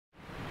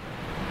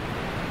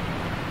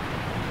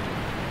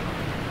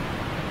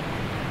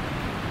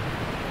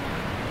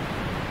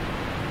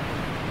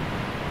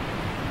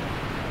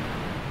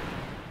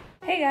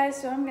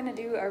guys, so I'm gonna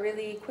do a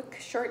really quick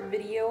short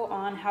video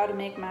on how to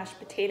make mashed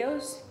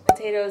potatoes.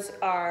 Potatoes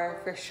are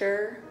for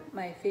sure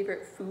my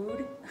favorite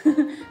food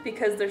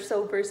because they're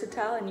so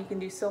versatile and you can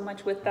do so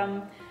much with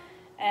them.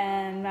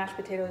 And mashed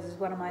potatoes is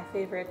one of my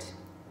favorite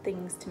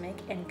things to make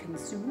and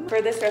consume.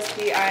 For this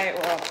recipe,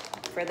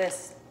 for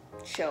this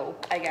show,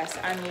 I guess,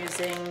 I'm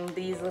using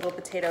these little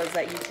potatoes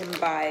that you can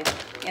buy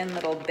in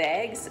little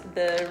bags.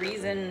 The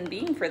reason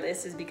being for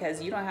this is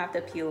because you don't have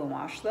to peel and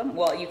wash them.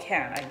 Well, you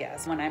can, I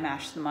guess. When I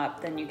mash them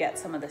up, then you get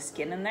some of the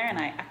skin in there, and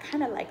I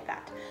kind of like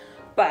that.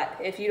 But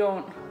if you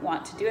don't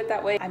want to do it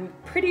that way, I'm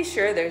pretty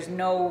sure there's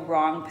no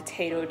wrong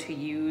potato to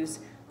use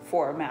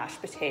for mashed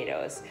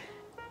potatoes.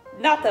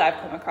 Not that I've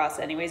come across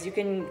anyways. You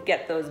can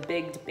get those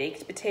big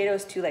baked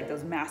potatoes too, like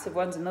those massive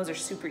ones, and those are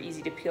super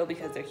easy to peel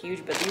because they're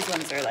huge, but these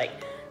ones are like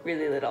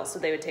really little, so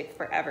they would take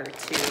forever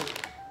to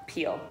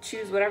peel.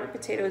 Choose whatever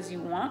potatoes you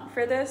want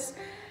for this.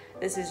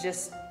 This is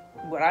just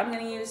what I'm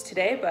gonna use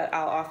today, but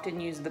I'll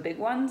often use the big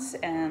ones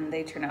and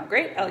they turn out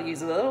great. I'll use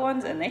the little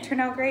ones and they turn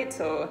out great,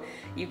 so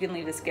you can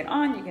leave the skin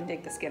on, you can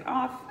take the skin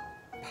off.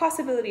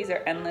 Possibilities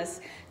are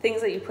endless. Things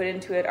that you put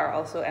into it are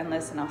also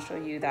endless, and I'll show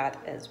you that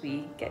as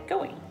we get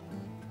going.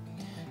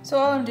 So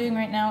all I'm doing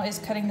right now is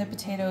cutting the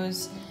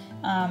potatoes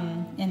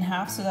in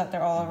half so that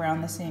they're all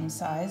around the same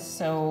size.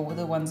 So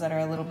the ones that are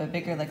a little bit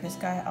bigger, like this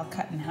guy, I'll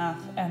cut in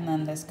half, and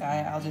then this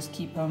guy, I'll just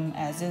keep him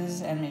as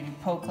is and maybe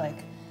poke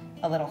like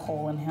a little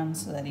hole in him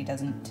so that he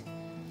doesn't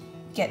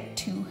get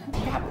too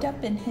wrapped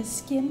up in his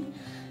skin.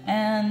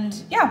 And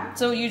yeah,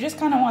 so you just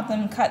kind of want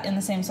them cut in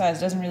the same size.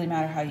 Doesn't really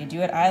matter how you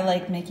do it. I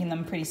like making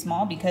them pretty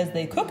small because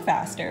they cook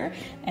faster,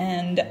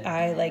 and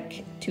I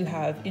like to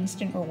have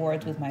instant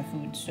rewards with my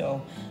food.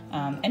 So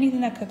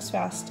anything that cooks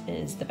fast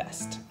is the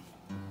best.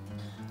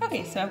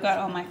 Okay, so I've got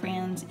all my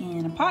friends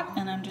in a pot,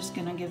 and I'm just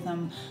gonna give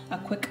them a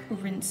quick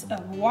rinse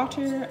of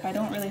water. I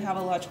don't really have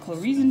a logical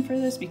reason for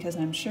this because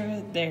I'm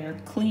sure they're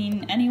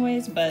clean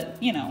anyways,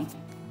 but you know,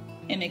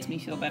 it makes me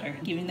feel better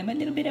giving them a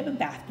little bit of a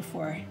bath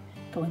before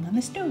going on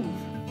the stove.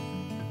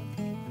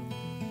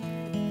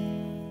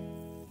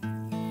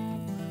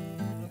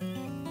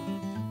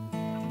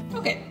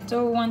 Okay,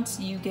 so once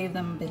you gave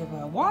them a bit of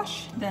a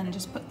wash, then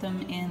just put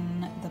them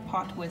in the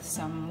pot with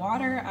some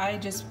water. I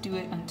just do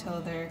it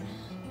until they're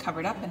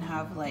covered up and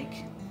have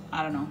like,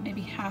 I don't know,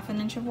 maybe ½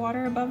 an inch of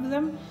water above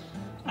them.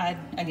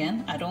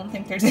 Again, I don't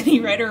think there's any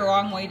right or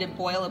wrong way to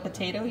boil a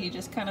potato. You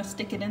just kind of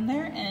stick it in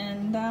there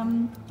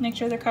and make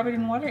sure they're covered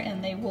in water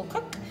and they will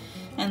cook.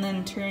 And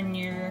then turn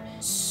your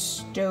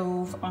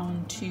stove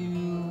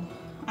onto,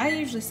 I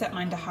usually set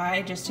mine to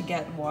high just to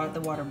get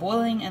the water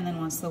boiling, and then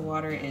once the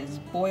water is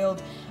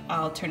boiled,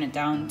 I'll turn it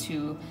down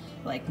to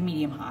like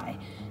medium high.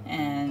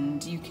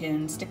 And you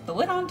can stick the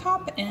lid on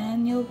top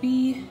and you'll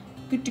be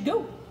good to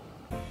go.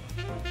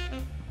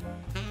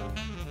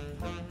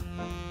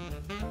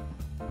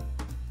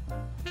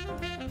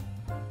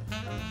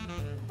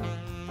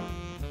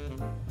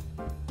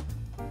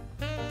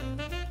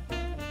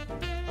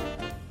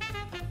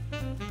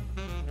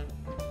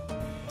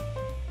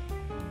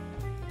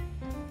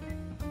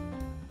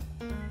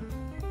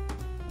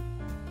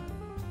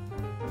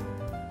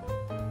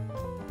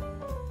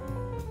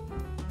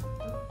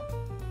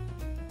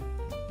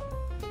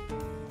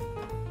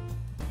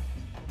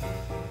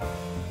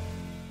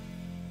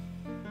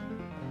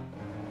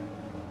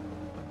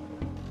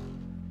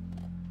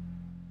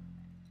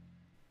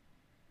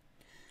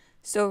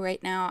 So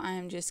right now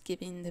I'm just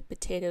giving the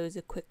potatoes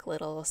a quick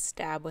little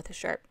stab with a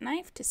sharp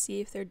knife to see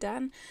if they're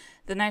done.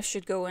 The knife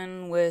should go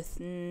in with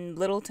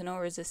little to no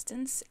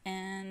resistance,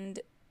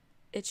 and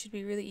it should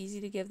be really easy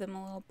to give them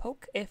a little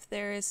poke. If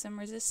there is some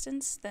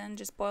resistance, then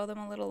just boil them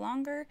a little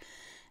longer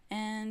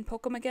and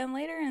poke them again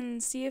later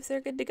and see if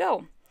they're good to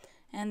go.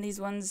 And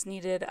these ones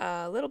needed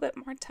a little bit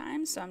more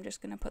time, so I'm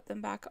just going to put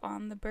them back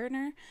on the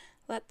burner,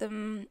 let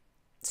them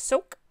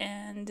soak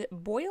and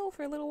boil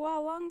for a little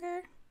while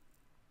longer.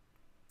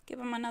 Give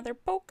them another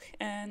poke,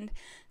 and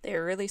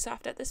they're really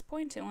soft at this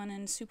point. It went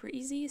in super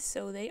easy,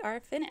 so they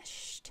are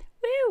finished.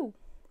 Woo!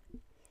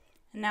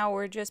 And now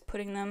we're just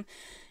putting them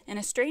in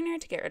a strainer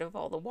to get rid of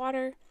all the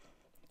water.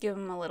 Give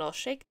them a little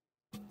shake.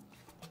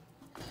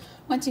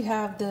 Once you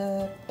have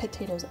the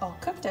potatoes all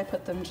cooked, I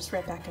put them just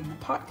right back in the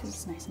pot because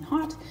it's nice and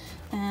hot.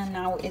 And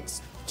now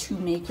it's to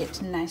make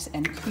it nice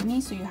and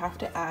creamy, so you have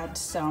to add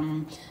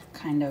some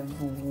kind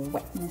of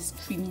wetness,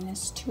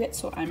 creaminess to it.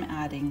 So I'm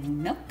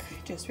adding milk,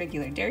 just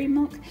regular dairy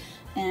milk,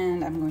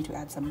 and I'm going to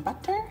add some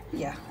butter.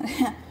 Yeah,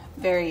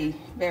 very,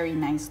 very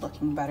nice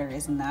looking butter,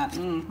 isn't that?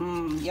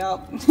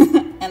 Yup.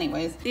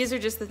 Anyways, these are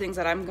just the things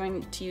that I'm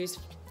going to use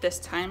this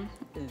time.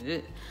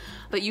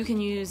 but you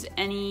can use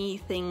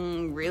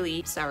anything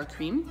really. Sour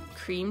cream,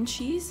 cream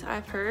cheese,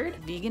 I've heard,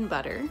 vegan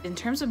butter. In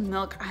terms of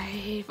milk,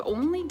 I've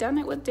only done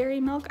it with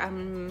dairy milk. I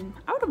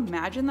would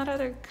imagine that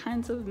other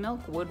kinds of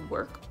milk would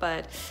work,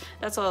 but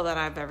that's all that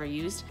I've ever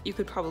used. You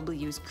could probably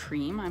use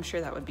cream. I'm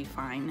sure that would be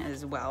fine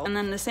as well. And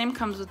then the same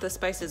comes with the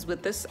spices.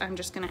 With this, I'm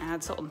just gonna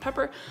add salt and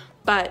pepper,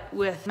 but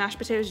with mashed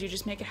potatoes, you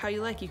just make it how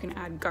you like. You can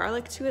add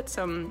garlic to it,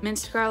 some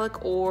minced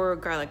garlic or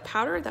garlic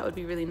powder. That would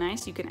be really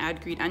nice. You can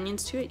add green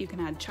onions to it. You can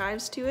add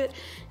chives to it.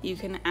 You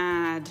can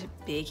add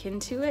bacon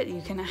to it.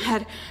 You can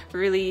add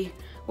really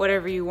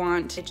whatever you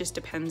want. It just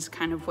depends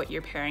kind of what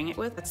you're pairing it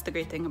with. That's the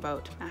great thing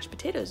about mashed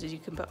potatoes, is you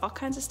can put all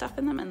kinds of stuff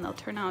in them and they'll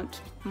turn out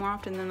more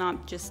often than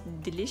not just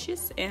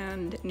delicious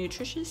and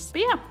nutritious.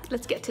 But yeah,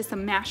 let's get to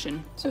some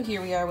mashing. So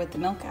here we are with the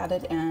milk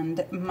added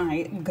and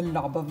my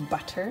glob of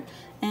butter.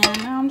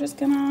 And now I'm just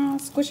gonna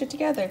squish it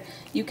together.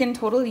 You can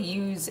totally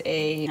use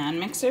a hand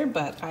mixer,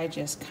 but I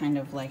just kind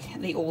of like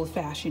the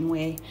old-fashioned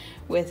way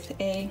with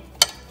a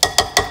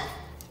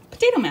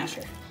potato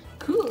masher.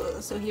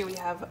 Cool, so here we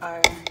have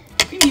our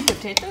creamy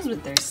potatoes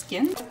with their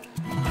skin.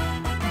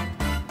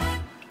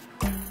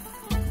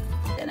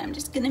 And I'm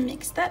just gonna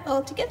mix that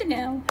all together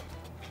now.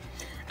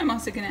 I'm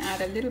also gonna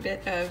add a little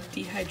bit of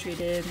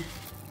dehydrated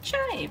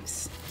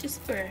chives,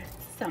 just for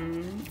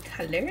some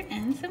color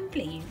and some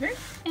flavor.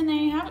 And there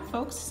you have it,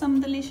 folks, some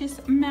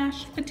delicious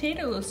mashed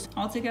potatoes.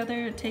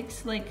 Altogether it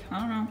takes like, I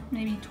don't know,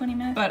 maybe 20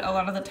 minutes, but a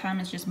lot of the time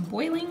it's just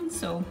boiling,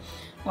 so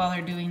while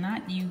they're doing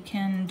that, you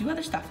can do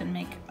other stuff and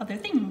make other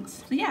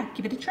things. So yeah,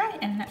 give it a try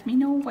and let me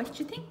know what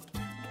you think.